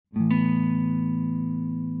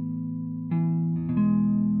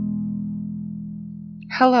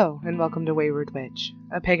Hello, and welcome to Wayward Witch,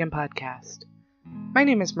 a pagan podcast. My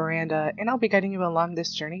name is Miranda, and I'll be guiding you along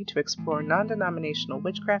this journey to explore non-denominational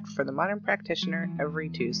witchcraft for the modern practitioner every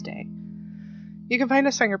Tuesday. You can find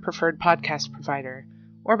us on your preferred podcast provider,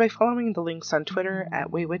 or by following the links on Twitter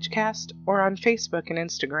at WayWitchCast, or on Facebook and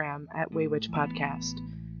Instagram at WayWitchPodcast.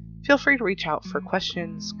 Feel free to reach out for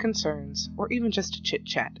questions, concerns, or even just to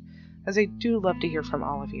chit-chat, as I do love to hear from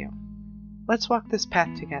all of you. Let's walk this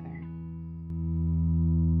path together.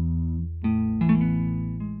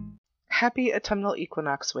 Happy autumnal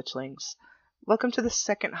equinox, witchlings. Welcome to the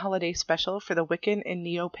second holiday special for the Wiccan and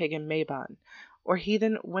neo-pagan Mabon, or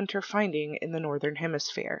heathen winter finding in the Northern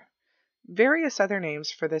Hemisphere. Various other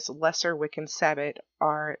names for this lesser Wiccan Sabbat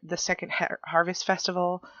are the Second Harvest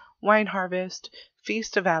Festival, Wine Harvest,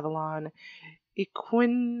 Feast of Avalon,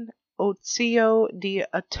 Equinoccio di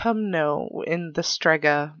Autunno in the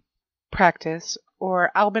Strega practice,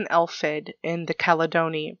 or Alban Elfid in the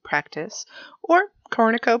Caledoni practice, or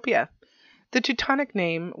Cornucopia. The Teutonic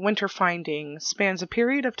name, Winter Finding, spans a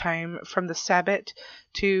period of time from the Sabbat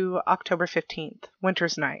to October 15th,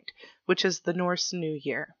 Winter's Night, which is the Norse New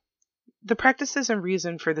Year. The practices and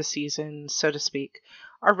reason for the season, so to speak,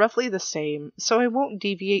 are roughly the same, so I won't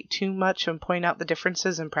deviate too much and point out the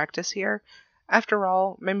differences in practice here. After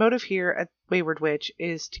all, my motive here at Wayward Witch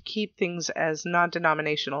is to keep things as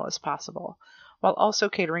non-denominational as possible, while also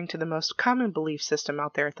catering to the most common belief system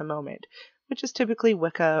out there at the moment, which is typically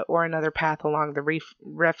Wicca or another path along the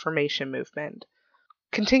Reformation movement.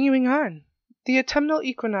 Continuing on, the autumnal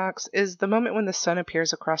equinox is the moment when the sun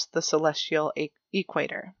appears across the celestial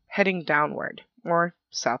equator, heading downward, or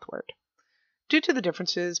southward. Due to the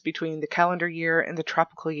differences between the calendar year and the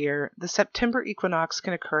tropical year, the September equinox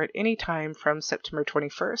can occur at any time from September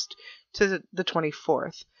 21st to the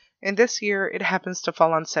 24th, and this year it happens to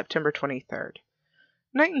fall on September 23rd.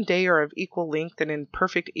 Night and day are of equal length and in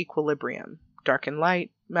perfect equilibrium, dark and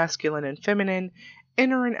light, masculine and feminine,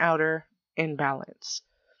 inner and outer, in balance.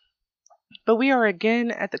 But we are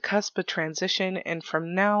again at the cusp of transition, and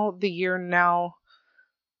from now the year now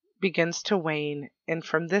begins to wane, and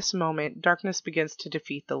from this moment darkness begins to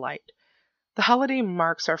defeat the light. The holiday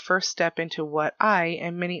marks our first step into what I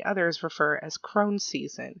and many others refer as crone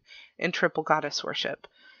season in triple goddess worship.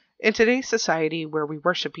 In today's society, where we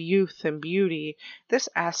worship youth and beauty, this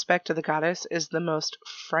aspect of the goddess is the most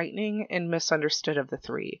frightening and misunderstood of the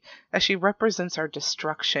three, as she represents our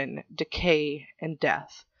destruction, decay, and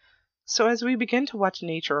death. So as we begin to watch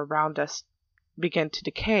nature around us begin to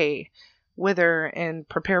decay, wither, and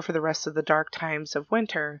prepare for the rest of the dark times of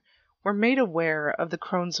winter, we're made aware of the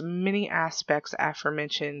crone's many aspects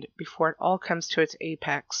aforementioned before it all comes to its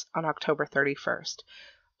apex on October 31st.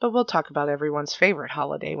 But we'll talk about everyone's favorite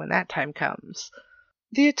holiday when that time comes.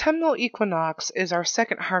 The autumnal equinox is our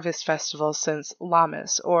second harvest festival since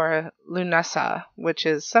Lammas, or Lunasa, which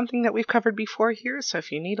is something that we've covered before here, so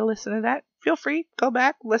if you need to listen to that, feel free, go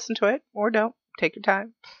back, listen to it, or don't, take your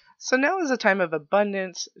time. So now is a time of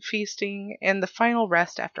abundance, feasting, and the final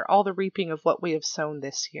rest after all the reaping of what we have sown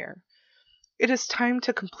this year. It is time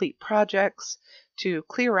to complete projects, to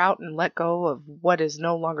clear out and let go of what is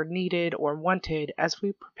no longer needed or wanted as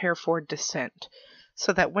we prepare for descent,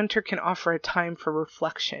 so that winter can offer a time for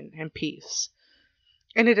reflection and peace.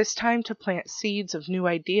 And it is time to plant seeds of new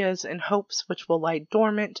ideas and hopes which will lie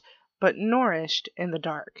dormant but nourished in the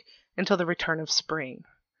dark until the return of spring.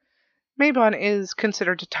 Mabon is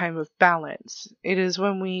considered a time of balance. It is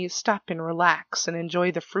when we stop and relax and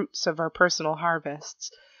enjoy the fruits of our personal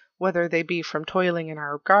harvests, whether they be from toiling in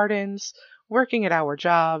our gardens, working at our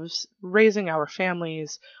jobs, raising our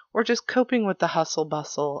families, or just coping with the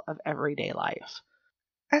hustle-bustle of everyday life.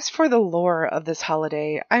 As for the lore of this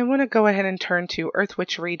holiday, I want to go ahead and turn to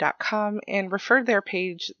earthwitchery.com and refer to their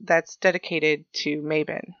page that's dedicated to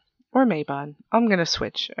Mabon, or Mabon. I'm going to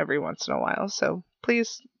switch every once in a while, so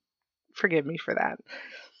please forgive me for that.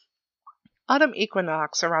 Autumn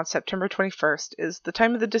equinox around September 21st is the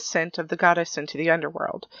time of the descent of the goddess into the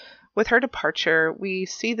underworld. With her departure, we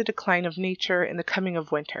see the decline of nature and the coming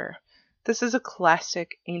of winter. This is a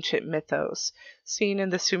classic ancient mythos, seen in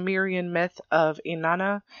the Sumerian myth of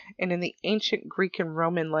Inanna and in the ancient Greek and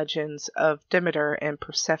Roman legends of Demeter and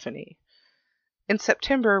Persephone. In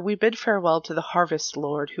September, we bid farewell to the harvest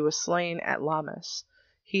lord who was slain at Lammas.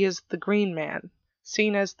 He is the green man,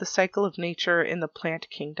 seen as the cycle of nature in the plant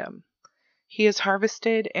kingdom. He is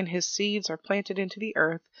harvested, and his seeds are planted into the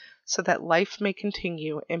earth so that life may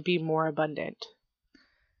continue and be more abundant.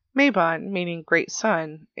 Mabon, meaning great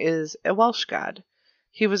sun, is a Welsh god.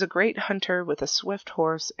 He was a great hunter with a swift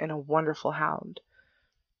horse and a wonderful hound.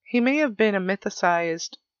 He may have been a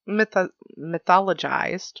mythicized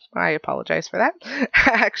mythologized, I apologize for that,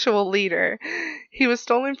 actual leader. He was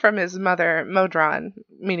stolen from his mother, Modron,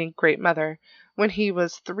 meaning Great Mother, when he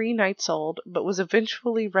was 3 nights old, but was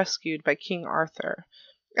eventually rescued by King Arthur.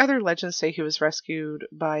 Other legends say he was rescued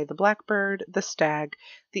by the blackbird, the stag,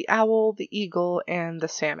 the owl, the eagle, and the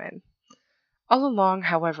salmon. All along,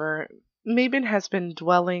 however, Mabon has been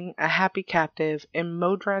dwelling a happy captive in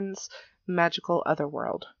Modron's magical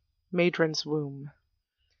otherworld, Madron's womb.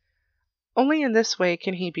 Only in this way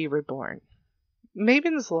can he be reborn.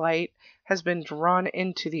 Mabon's light has been drawn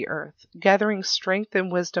into the earth, gathering strength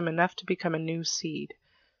and wisdom enough to become a new seed.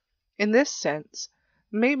 In this sense,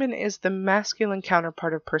 Mabon is the masculine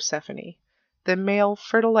counterpart of Persephone, the male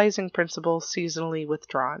fertilizing principle seasonally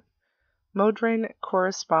withdrawn. Modron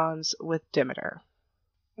corresponds with Demeter.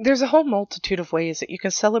 There's a whole multitude of ways that you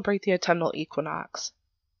can celebrate the autumnal equinox.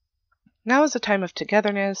 Now is a time of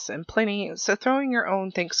togetherness and plenty, so throwing your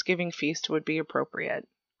own Thanksgiving feast would be appropriate.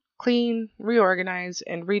 Clean, reorganize,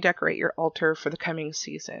 and redecorate your altar for the coming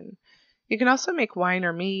season. You can also make wine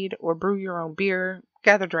or mead, or brew your own beer,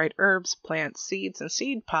 gather dried herbs, plant seeds and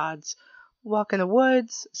seed pods, walk in the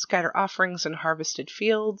woods, scatter offerings in harvested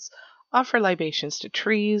fields, offer libations to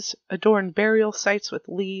trees, adorn burial sites with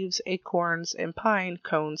leaves, acorns, and pine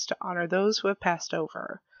cones to honor those who have passed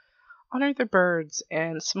over. Honor the birds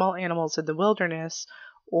and small animals in the wilderness,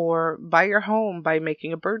 or buy your home by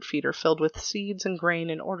making a bird feeder filled with seeds and grain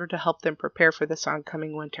in order to help them prepare for this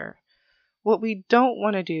oncoming winter. What we don't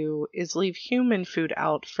want to do is leave human food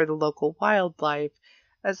out for the local wildlife,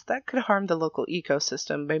 as that could harm the local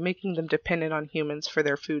ecosystem by making them dependent on humans for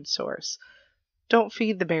their food source. Don't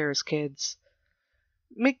feed the bears, kids.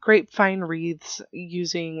 Make grapevine wreaths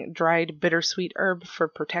using dried bittersweet herb for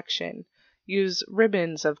protection. Use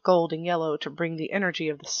ribbons of gold and yellow to bring the energy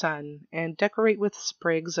of the sun, and decorate with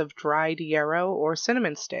sprigs of dried yarrow or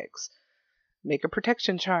cinnamon sticks. Make a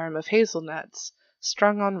protection charm of hazelnuts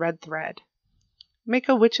strung on red thread. Make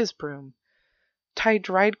a witch's broom. Tie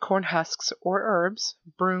dried corn husks or herbs,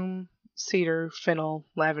 broom, cedar, fennel,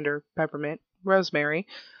 lavender, peppermint, rosemary,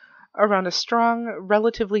 around a strong,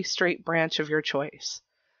 relatively straight branch of your choice.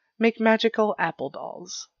 Make magical apple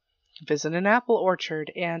dolls. Visit an apple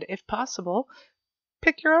orchard and, if possible,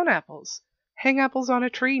 pick your own apples. Hang apples on a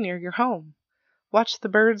tree near your home. Watch the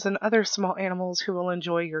birds and other small animals who will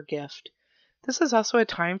enjoy your gift. This is also a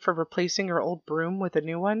time for replacing your old broom with a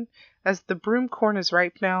new one. As the broom corn is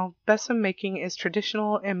ripe now, besom making is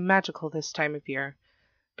traditional and magical this time of year.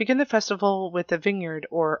 Begin the festival with a vineyard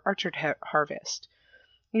or orchard harvest.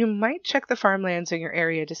 You might check the farmlands in your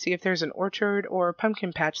area to see if there's an orchard or a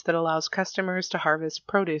pumpkin patch that allows customers to harvest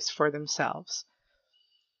produce for themselves.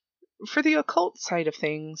 For the occult side of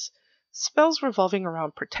things, spells revolving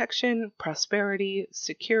around protection, prosperity,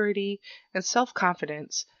 security, and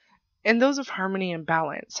self-confidence, and those of harmony and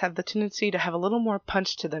balance, have the tendency to have a little more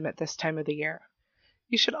punch to them at this time of the year.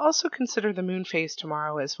 You should also consider the moon phase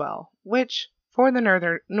tomorrow as well, which, for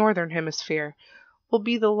the northern hemisphere, will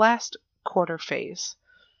be the last quarter phase.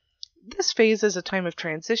 This phase is a time of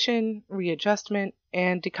transition, readjustment,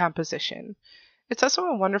 and decomposition. It's also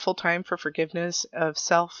a wonderful time for forgiveness of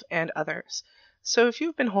self and others. So if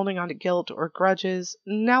you've been holding on to guilt or grudges,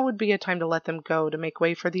 now would be a time to let them go to make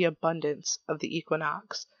way for the abundance of the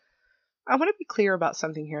equinox. I want to be clear about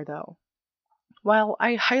something here, though. While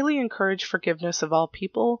I highly encourage forgiveness of all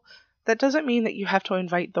people, that doesn't mean that you have to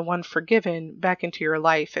invite the one forgiven back into your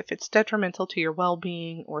life if it's detrimental to your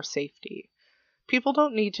well-being or safety. People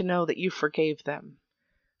don't need to know that you forgave them.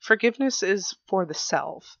 Forgiveness is for the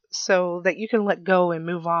self, so that you can let go and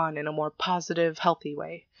move on in a more positive, healthy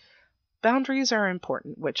way. Boundaries are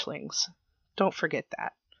important, witchlings. Don't forget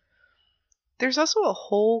that. There's also a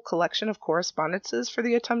whole collection of correspondences for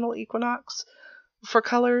the autumnal equinox. For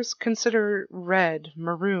colors, consider red,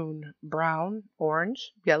 maroon, brown,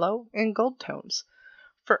 orange, yellow, and gold tones.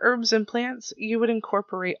 For herbs and plants, you would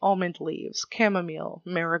incorporate almond leaves, chamomile,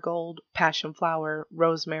 marigold, passion flower,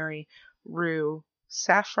 rosemary, rue,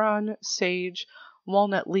 saffron, sage,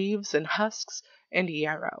 walnut leaves and husks, and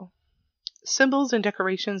yarrow. Symbols and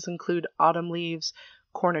decorations include autumn leaves,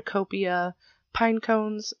 cornucopia, pine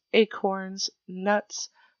cones, acorns, nuts,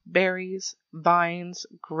 berries, vines,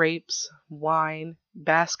 grapes, wine,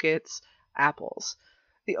 baskets, apples.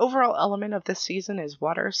 The overall element of this season is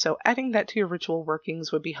water, so adding that to your ritual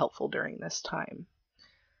workings would be helpful during this time.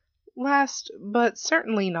 Last, but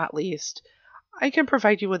certainly not least, I can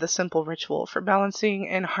provide you with a simple ritual for balancing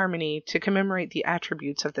and harmony to commemorate the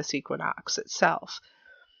attributes of this equinox itself.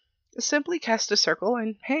 Simply cast a circle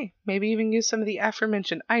and, hey, maybe even use some of the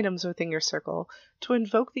aforementioned items within your circle to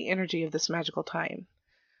invoke the energy of this magical time.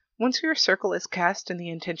 Once your circle is cast and the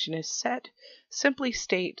intention is set, simply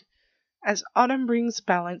state, "As autumn brings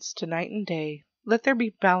balance to night and day, let there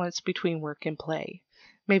be balance between work and play.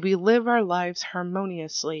 May we live our lives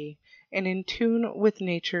harmoniously and in tune with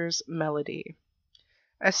nature's melody.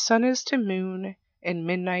 As sun is to moon and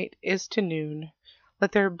midnight is to noon,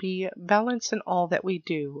 let there be balance in all that we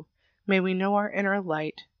do. May we know our inner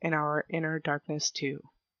light and our inner darkness too.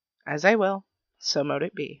 As I will, so mote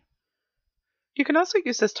it be." You can also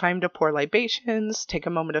use this time to pour libations, take a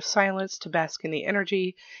moment of silence to bask in the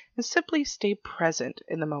energy, and simply stay present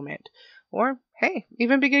in the moment. Or, hey,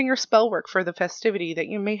 even begin your spell work for the festivity that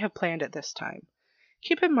you may have planned at this time.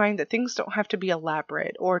 Keep in mind that things don't have to be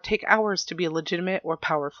elaborate or take hours to be legitimate or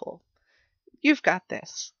powerful. You've got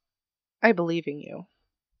this. I believe in you.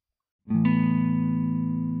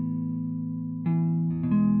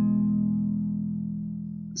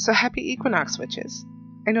 So happy equinox witches.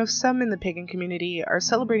 I know some in the pagan community are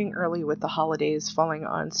celebrating early with the holidays falling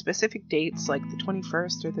on specific dates like the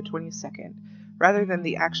 21st or the 22nd, rather than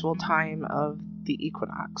the actual time of the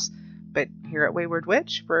equinox. But here at Wayward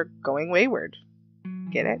Witch, we're going wayward.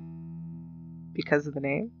 Get it? Because of the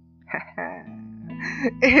name?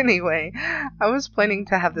 Anyway, I was planning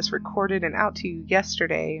to have this recorded and out to you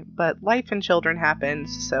yesterday, but life and children happened,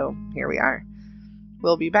 so here we are.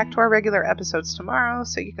 We'll be back to our regular episodes tomorrow,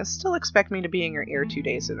 so you can still expect me to be in your ear 2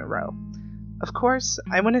 days in a row. Of course,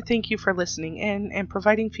 I want to thank you for listening in and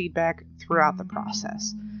providing feedback throughout the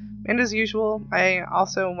process. And as usual, I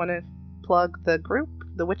also want to plug the group,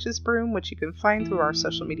 The Witch's Broom, which you can find through our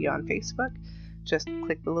social media on Facebook. Just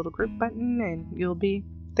click the little group button and you'll be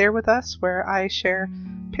there with us, where I share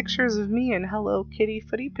pictures of me in Hello Kitty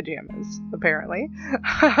footy pajamas, apparently.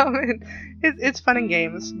 It's fun and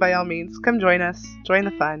games. By all means, come join us. Join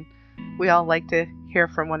the fun. We all like to hear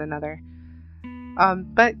from one another.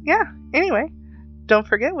 But yeah, anyway, don't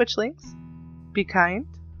forget, witchlings, be kind,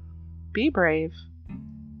 be brave,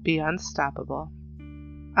 be unstoppable.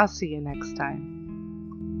 I'll see you next time.